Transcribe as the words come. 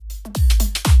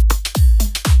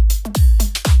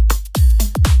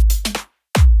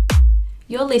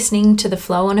You're listening to the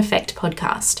Flow on Effect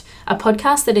podcast, a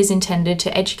podcast that is intended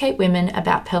to educate women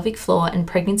about pelvic floor and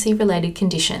pregnancy-related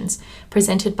conditions,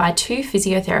 presented by two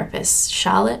physiotherapists,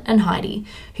 Charlotte and Heidi,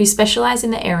 who specialise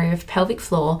in the area of pelvic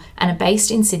floor and are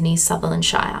based in Sydney's Sutherland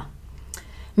Shire.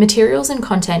 Materials and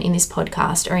content in this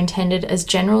podcast are intended as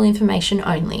general information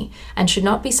only and should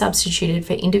not be substituted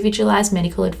for individualised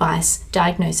medical advice,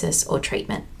 diagnosis, or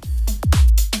treatment.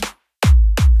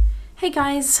 Hey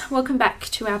guys, welcome back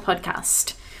to our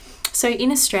podcast. So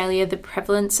in Australia, the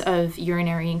prevalence of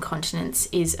urinary incontinence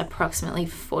is approximately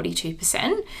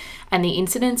 42%, and the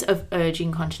incidence of urge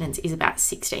incontinence is about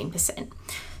 16%.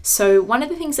 So one of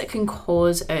the things that can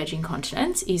cause urge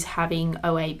incontinence is having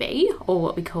OAB, or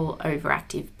what we call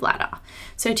overactive bladder.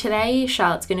 So today,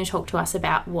 Charlotte's going to talk to us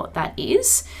about what that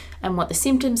is and what the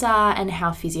symptoms are and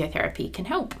how physiotherapy can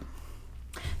help.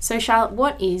 So Charlotte,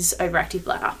 what is overactive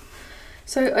bladder?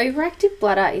 So overactive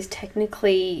bladder is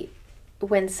technically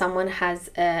when someone has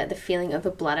the feeling of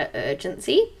a bladder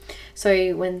urgency.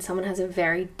 So when someone has a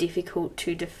very difficult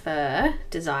to defer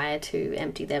desire to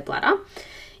empty their bladder.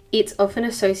 It's often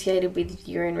associated with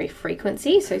urinary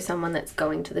frequency, so someone that's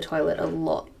going to the toilet a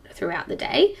lot throughout the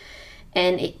day.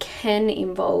 And it can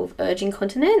involve urge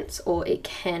incontinence, or it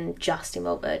can just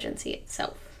involve urgency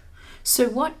itself. So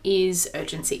what is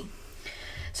urgency?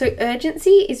 So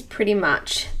urgency is pretty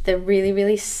much the really,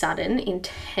 really sudden,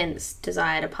 intense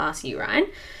desire to pass urine.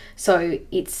 So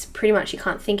it's pretty much you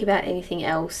can't think about anything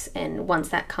else, and once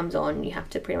that comes on, you have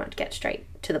to pretty much get straight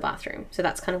to the bathroom. So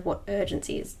that's kind of what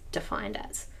urgency is defined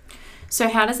as. So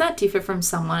how does that differ from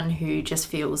someone who just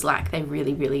feels like they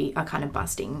really, really are kind of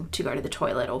busting to go to the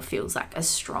toilet, or feels like a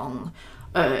strong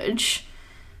urge,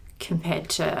 compared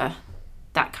to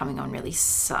that coming on really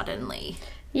suddenly?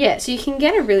 Yeah, so you can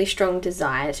get a really strong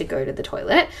desire to go to the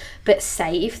toilet, but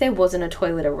say if there wasn't a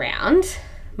toilet around,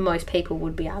 most people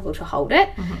would be able to hold it.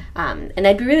 And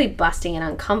they'd be really busting and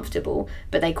uncomfortable,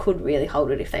 but they could really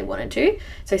hold it if they wanted to.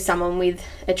 So someone with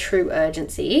a true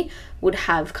urgency would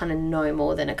have kind of no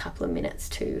more than a couple of minutes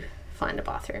to find a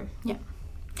bathroom. Yeah.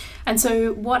 And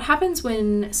so what happens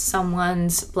when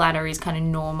someone's bladder is kind of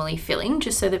normally filling,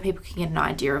 just so that people can get an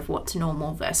idea of what's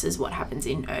normal versus what happens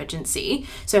in urgency?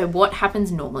 So what happens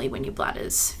normally when your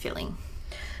bladder's filling?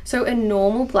 So a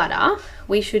normal bladder,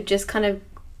 we should just kind of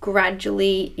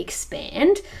gradually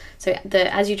expand. So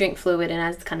as you drink fluid and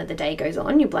as kind of the day goes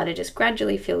on, your bladder just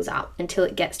gradually fills up until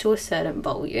it gets to a certain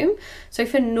volume. So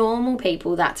for normal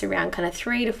people, that's around kind of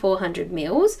 300 to 400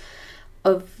 mils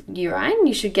of urine.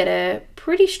 You should get a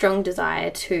pretty strong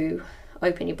desire to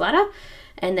open your bladder,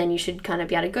 and then you should kind of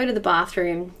be able to go to the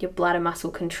bathroom, your bladder muscle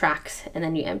contracts, and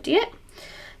then you empty it.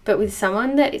 But with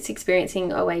someone that is experiencing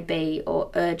OAB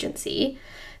or urgency,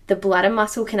 the bladder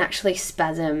muscle can actually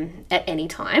spasm at any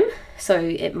time. So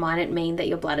it mightn't mean that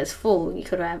your bladder's full. You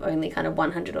could have only kind of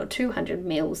 100 or 200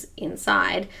 mils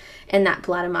inside, and that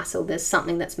bladder muscle, there's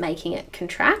something that's making it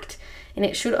contract, and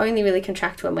it should only really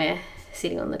contract when we're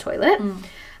sitting on the toilet.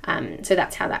 So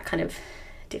that's how that kind of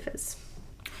differs.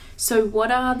 So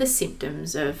what are the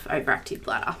symptoms of overactive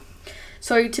bladder?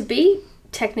 So to be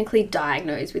technically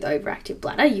diagnosed with overactive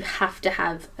bladder, you have to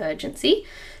have urgency.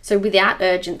 So without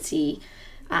urgency,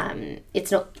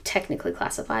 it's not technically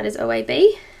classified as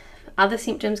OAB. Other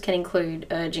symptoms can include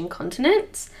urge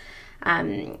incontinence,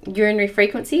 urinary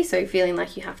frequency, so feeling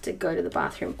like you have to go to the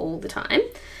bathroom all the time.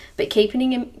 But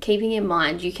keeping in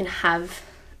mind, you can have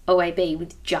OAB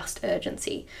with just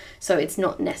urgency. So it's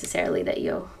not necessarily that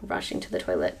you're rushing to the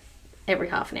toilet every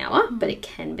half an hour, but it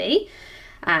can be.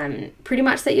 Pretty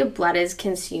much that your bladder's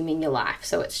consuming your life.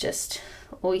 So it's just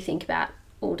all you think about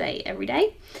all day, every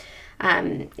day.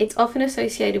 It's often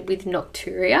associated with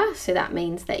nocturia. So that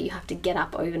means that you have to get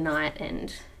up overnight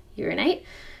and urinate,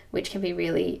 which can be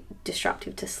really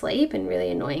disruptive to sleep and really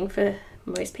annoying for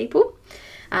most people.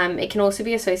 It can also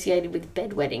be associated with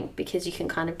bedwetting, because you can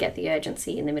kind of get the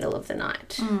urgency in the middle of the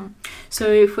night. So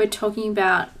if we're talking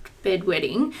about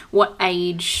bedwetting, what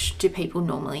age do people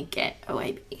normally get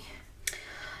OAB?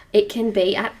 It can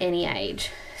be at any age.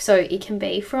 So it can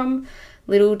be from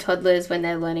little toddlers when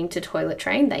they're learning to toilet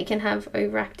train. They can have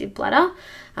overactive bladder.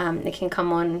 It can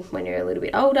come on when you're a little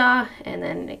bit older, and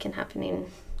then it can happen in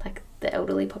like the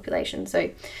elderly population. So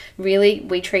really,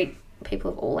 we treat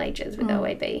people of all ages with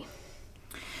OAB.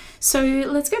 So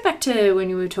let's go back to when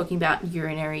we were talking about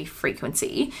urinary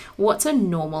frequency. What's a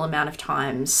normal amount of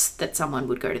times that someone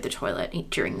would go to the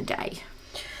toilet during the day?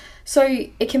 So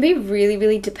it can be really,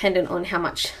 really dependent on how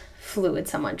much fluid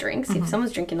someone drinks. If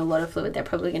someone's drinking a lot of fluid, they're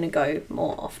probably going to go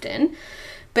more often.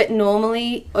 But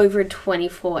normally over a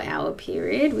 24-hour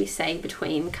period, we say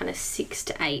between kind of 6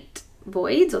 to 8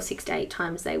 voids, or 6 to 8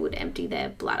 times they would empty their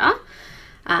bladder.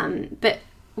 But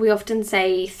we often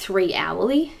say 3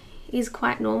 hourly is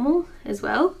quite normal as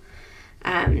well.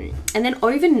 And then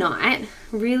overnight,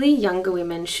 really younger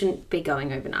women shouldn't be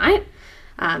going overnight.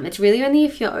 It's really only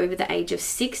if you're over the age of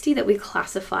 60 that we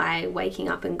classify waking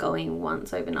up and going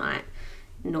once overnight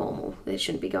normal. They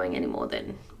shouldn't be going any more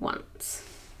than once.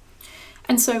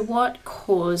 And so what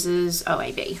causes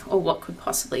OAB, or what could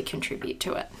possibly contribute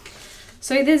to it?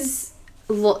 So there's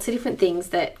lots of different things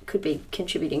that could be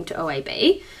contributing to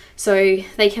OAB. So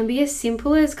they can be as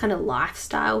simple as kind of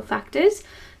lifestyle factors.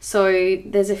 So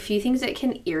there's a few things that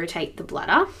can irritate the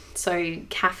bladder. So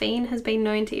caffeine has been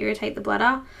known to irritate the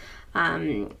bladder,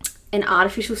 and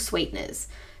artificial sweeteners.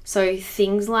 So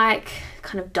things like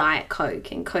kind of Diet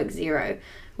Coke and Coke Zero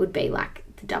would be like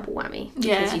the double whammy,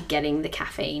 because you're getting the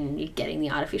caffeine, you're getting the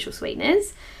artificial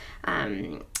sweeteners.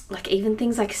 Like even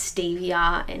things like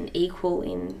stevia and equal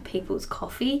in people's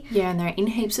coffee. Yeah, and they're in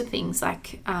heaps of things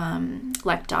like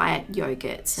diet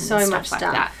yogurts and so stuff much like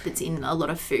stuff that that's in a lot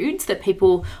of foods that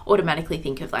people automatically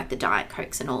think of, like the Diet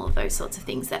Cokes and all of those sorts of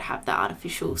things that have the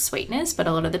artificial sweeteners, but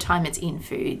a lot of the time it's in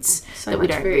foods that we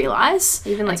don't realise.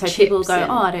 Even like so chips people go,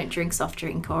 I don't drink soft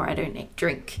drink, or I don't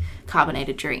drink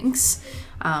carbonated drinks,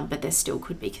 but they still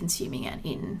could be consuming it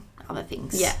in other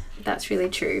things. Yeah, that's really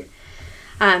true.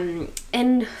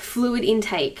 And fluid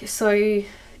intake. So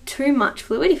too much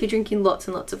fluid, if you're drinking lots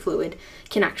and lots of fluid,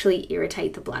 can actually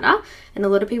irritate the bladder. And a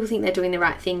lot of people think they're doing the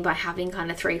right thing by having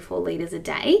kind of 3-4 litres a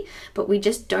day, but we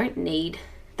just don't need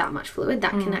that much fluid.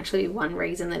 That can actually be one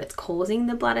reason that it's causing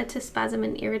the bladder to spasm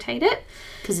and irritate it.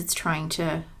 Because it's trying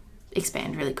to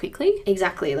expand really quickly.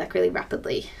 Exactly, like really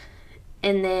rapidly.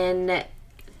 And then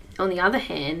on the other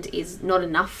hand is not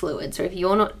enough fluid. So if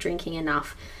you're not drinking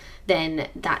enough, then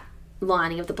that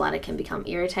lining of the bladder can become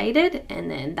irritated,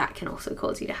 and then that can also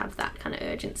cause you to have that kind of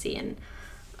urgency and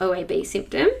OAB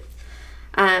symptom.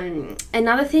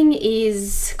 Another thing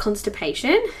is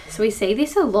constipation. So we see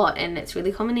this a lot, and it's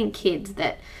really common in kids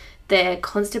that their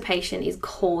constipation is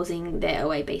causing their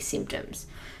OAB symptoms.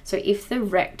 So if the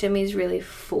rectum is really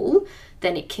full,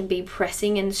 then it can be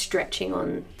pressing and stretching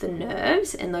on the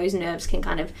nerves, and those nerves can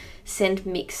kind of send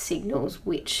mixed signals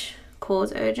which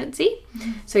cause urgency.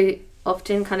 So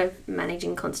often kind of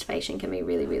managing constipation can be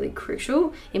really, really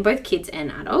crucial in both kids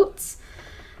and adults.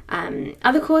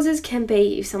 Other causes can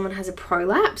be if someone has a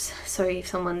prolapse. So if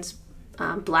someone's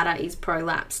bladder is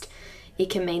prolapsed,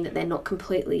 it can mean that they're not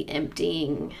completely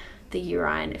emptying the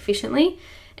urine efficiently,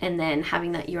 and then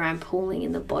having that urine pooling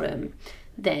in the bottom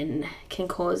then can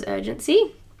cause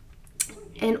urgency.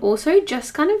 And also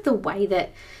just kind of the way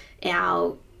that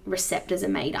our receptors are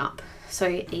made up.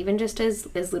 So even just as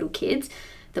little kids,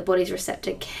 the body's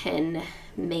receptor can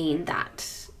mean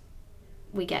that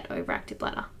we get overactive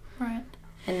bladder. Right.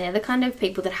 And they're the kind of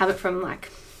people that have it from like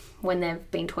when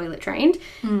they've been toilet trained,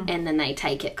 and then they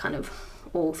take it kind of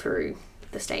all through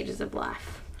the stages of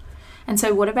life. And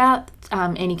so what about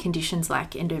any conditions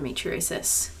like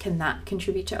endometriosis? Can that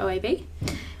contribute to OAB?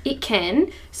 It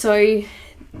can. So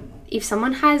if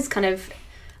someone has kind of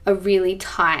a really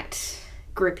tight,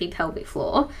 grippy pelvic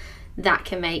floor, that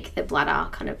can make the bladder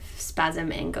kind of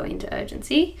spasm and go into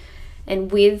urgency.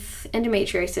 And with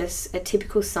endometriosis, a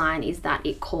typical sign is that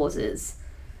it causes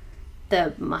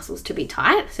the muscles to be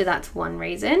tight. So that's one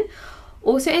reason.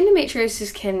 Also,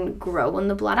 endometriosis can grow on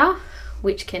the bladder,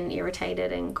 which can irritate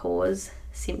it and cause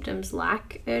symptoms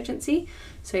like urgency.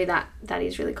 So that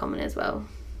is really common as well.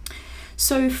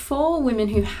 So for women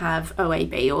who have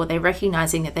OAB, or they're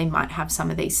recognising that they might have some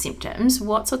of these symptoms,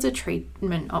 what sorts of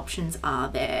treatment options are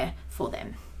there for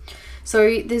them?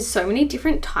 So there's so many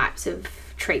different types of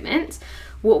treatments.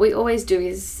 What we always do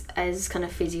is, as kind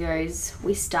of physios,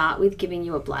 we start with giving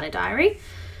you a bladder diary.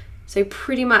 So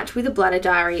pretty much with a bladder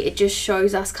diary, it just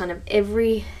shows us kind of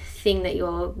everything that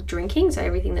you're drinking, so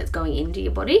everything that's going into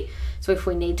your body. So if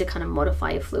we need to kind of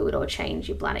modify your fluid or change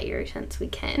your bladder irritants, we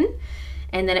can.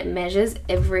 And then it measures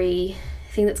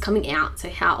everything that's coming out. So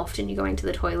how often you're going to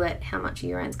the toilet, how much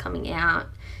urine's coming out,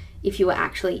 if you were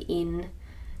actually in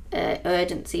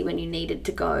urgency when you needed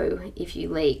to go, if you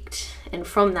leaked. And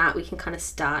from that, we can kind of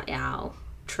start our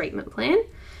treatment plan.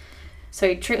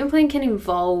 So treatment plan can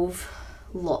involve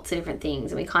lots of different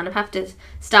things, and we kind of have to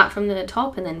start from the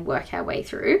top and then work our way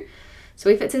through. So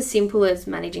if it's as simple as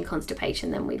managing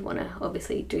constipation, then we'd want to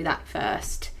obviously do that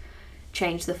first.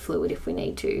 Change the fluid if we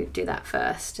need to do that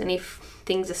first. And if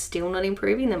things are still not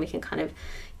improving, then we can kind of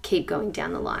keep going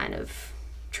down the line of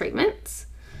treatments.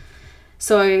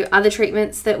 So other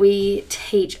treatments that we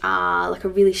teach are like a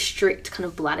really strict kind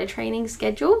of bladder training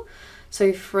schedule.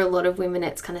 So for a lot of women,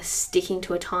 it's kind of sticking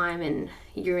to a time and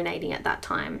urinating at that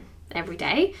time every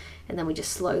day, and then we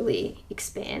just slowly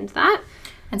expand that.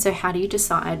 And so how do you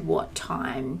decide what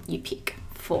time you pick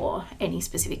for any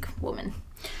specific woman?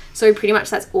 So pretty much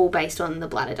that's all based on the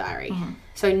bladder diary. Mm-hmm.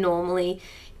 So normally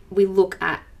we look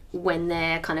at when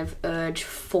their kind of urge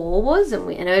 4 was,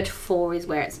 and urge 4 is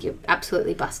where you're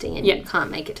absolutely busting and you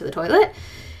can't make it to the toilet.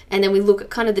 And then we look at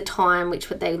kind of the time which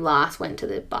they last went to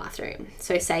the bathroom.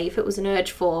 So say if it was an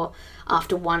urge 4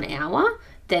 after 1 hour,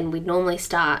 then we'd normally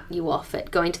start you off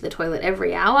at going to the toilet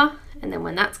every hour, and then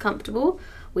when that's comfortable,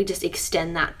 we just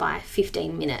extend that by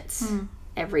 15 minutes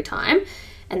every time.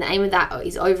 And the aim of that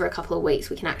is over a couple of weeks,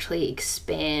 we can actually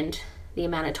expand the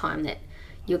amount of time that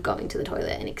you're going to the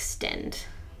toilet and extend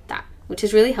that, which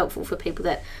is really helpful for people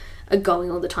that are going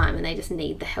all the time and they just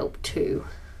need the help to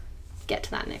get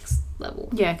to that next level.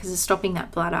 Yeah, because it's stopping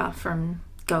that bladder from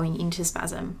going into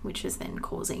spasm, which is then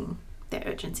causing their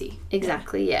urgency.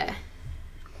 Exactly, yeah.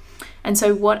 And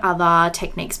so what other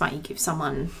techniques might you give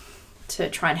someone to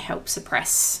try and help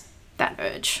suppress that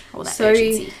urge or that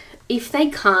urgency? If they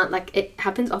can't, like, it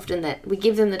happens often that we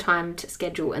give them the time to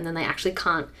schedule and then they actually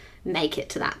can't make it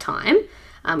to that time,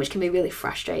 which can be really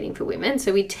frustrating for women.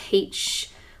 So we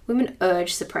teach women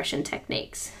urge suppression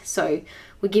techniques. So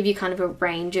we give you kind of a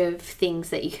range of things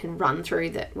that you can run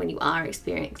through that when you are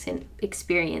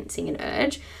experiencing an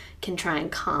urge can try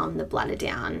and calm the bladder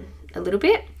down a little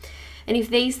bit. And if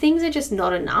these things are just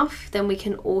not enough, then we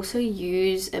can also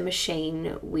use a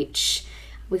machine which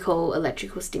we call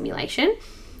electrical stimulation.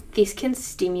 This can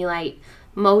stimulate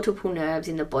multiple nerves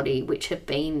in the body which have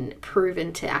been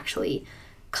proven to actually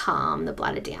calm the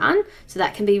bladder down. So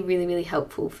that can be really, really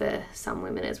helpful for some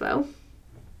women as well.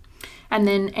 And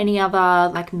then any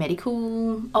other like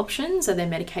medical options? Are there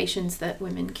medications that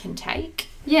women can take?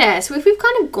 Yeah, so if we've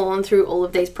kind of gone through all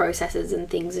of these processes and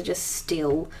things are just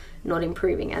still not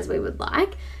improving as we would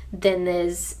like, then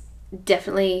there's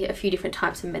definitely a few different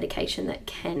types of medication that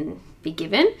can be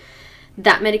given.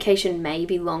 That medication may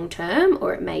be long term,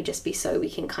 or it may just be so we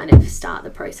can kind of start the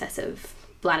process of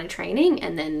bladder training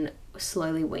and then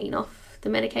slowly wean off the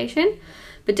medication.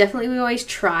 But definitely we always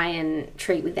try and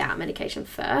treat without medication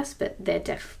first, but there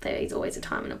is always a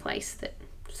time and a place that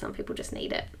some people just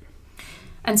need it.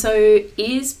 And so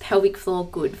is pelvic floor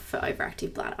good for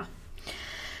overactive bladder?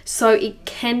 So it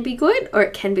can be good or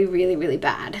it can be really, really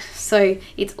bad. So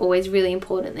it's always really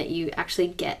important that you actually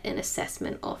get an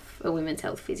assessment of a women's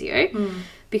health physio,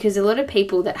 because a lot of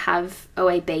people that have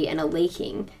OAB and are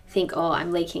leaking think, oh,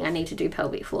 I'm leaking, I need to do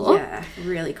pelvic floor. Yeah,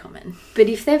 really common. But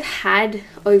if they've had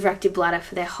overactive bladder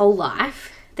for their whole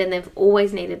life, then they've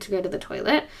always needed to go to the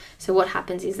toilet. So what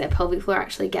happens is their pelvic floor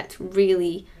actually gets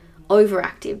really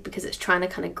overactive because it's trying to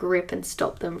kind of grip and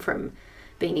stop them from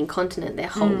being incontinent their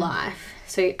whole life.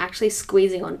 So actually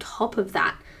squeezing on top of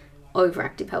that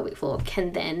overactive pelvic floor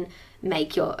can then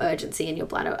make your urgency in your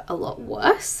bladder a lot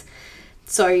worse.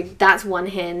 So that's one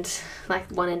end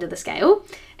of the scale.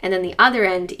 And then the other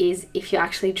end is if you're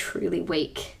actually truly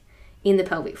weak in the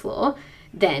pelvic floor,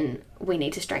 then we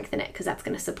need to strengthen it because that's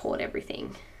going to support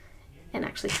everything and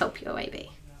actually help your OAB.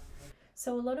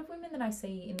 So a lot of women that I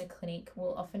see in the clinic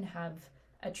will often have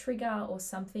a trigger or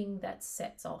something that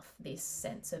sets off this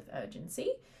sense of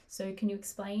urgency. So can you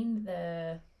explain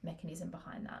the mechanism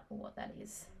behind that or what that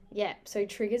is? Yeah, so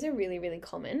triggers are really, really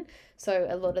common. So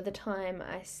a lot of the time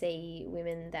I see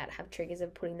women that have triggers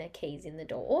of putting their keys in the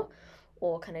door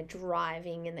or kind of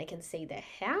driving and they can see their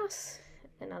house.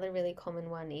 Another really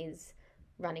common one is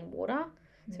running water,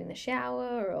 so in the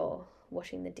shower or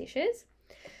washing the dishes.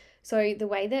 So the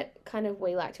way that kind of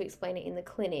we like to explain it in the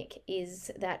clinic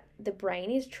is that the brain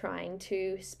is trying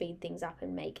to speed things up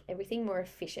and make everything more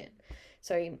efficient.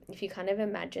 So if you kind of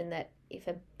imagine that if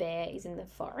a bear is in the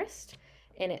forest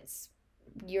and it's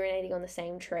urinating on the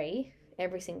same tree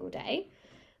every single day,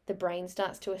 the brain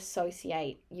starts to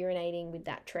associate urinating with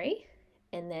that tree,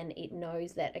 and then it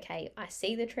knows that, okay, I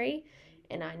see the tree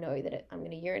and I know that I'm going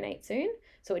to urinate soon.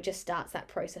 So it just starts that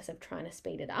process of trying to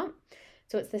speed it up.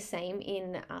 So it's the same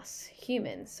in us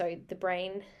humans. So the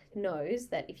brain knows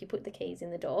that if you put the keys in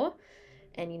the door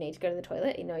and you need to go to the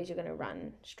toilet, it knows you're going to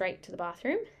run straight to the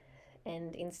bathroom.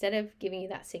 And instead of giving you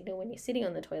that signal when you're sitting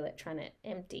on the toilet trying to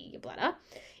empty your bladder,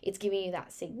 it's giving you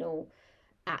that signal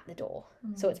at the door.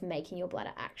 So it's making your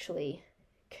bladder actually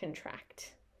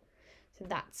contract. So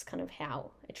that's kind of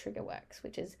how a trigger works,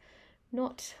 which is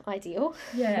not ideal.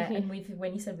 Yeah, and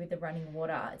when you said with the running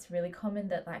water, it's really common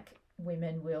that like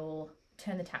women will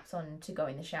turn the taps on to go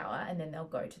in the shower and then they'll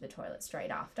go to the toilet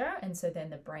straight after, and so then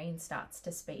the brain starts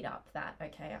to speed up that,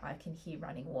 okay, I can hear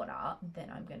running water,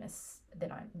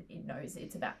 it knows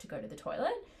it's about to go to the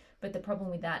toilet. But the problem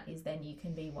with that is then you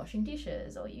can be washing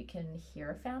dishes or you can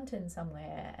hear a fountain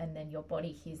somewhere and then your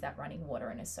body hears that running water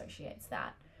and associates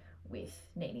that with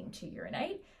needing to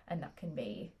urinate, and that can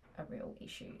be a real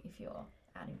issue if you're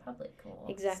out in public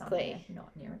or somewhere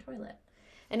not near a toilet.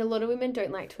 And a lot of women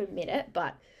don't like to admit it,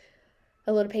 but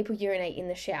a lot of people urinate in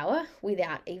the shower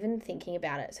without even thinking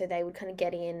about it. So they would kind of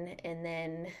get in and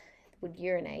then would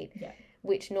urinate,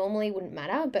 which normally wouldn't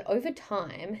matter. But over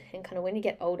time, and kind of when you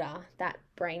get older, that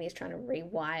brain is trying to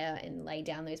rewire and lay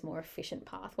down those more efficient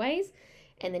pathways.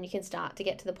 And then you can start to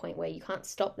get to the point where you can't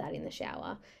stop that in the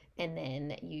shower. And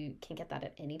then you can get that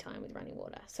at any time with running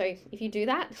water. So if you do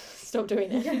that, stop doing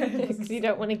it because you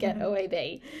don't want to get OAB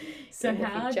in the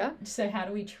future. So how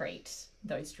do we treat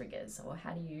those triggers, or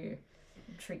how do you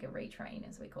trigger retrain,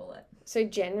 as we call it? So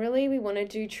generally we want to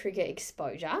do trigger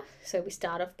exposure. So we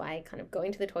start off by kind of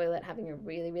going to the toilet, having a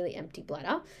really, really empty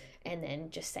bladder, and then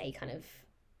just say kind of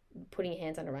putting your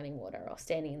hands under running water or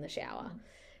standing in the shower.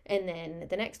 And then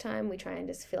the next time we try and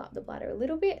just fill up the bladder a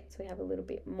little bit, so we have a little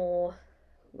bit more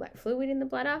like fluid in the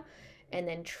bladder, and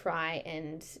then try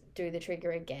and do the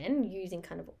trigger again using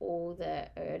kind of all the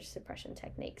urge suppression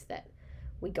techniques that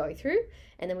we go through.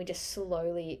 And then we just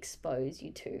slowly expose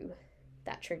you to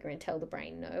that trigger and tell the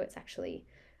brain, no, it's actually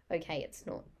okay, it's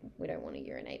not, we don't want to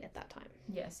urinate at that time.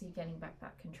 Yeah, so you're getting back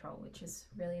that control, which is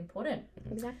really important.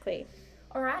 Exactly.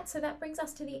 All right, so that brings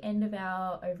us to the end of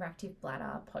our Overactive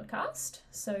Bladder podcast.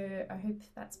 So I hope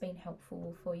that's been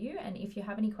helpful for you. And if you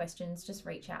have any questions, just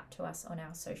reach out to us on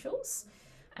our socials.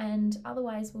 And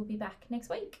otherwise, we'll be back next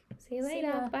week. See you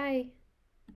later. Bye.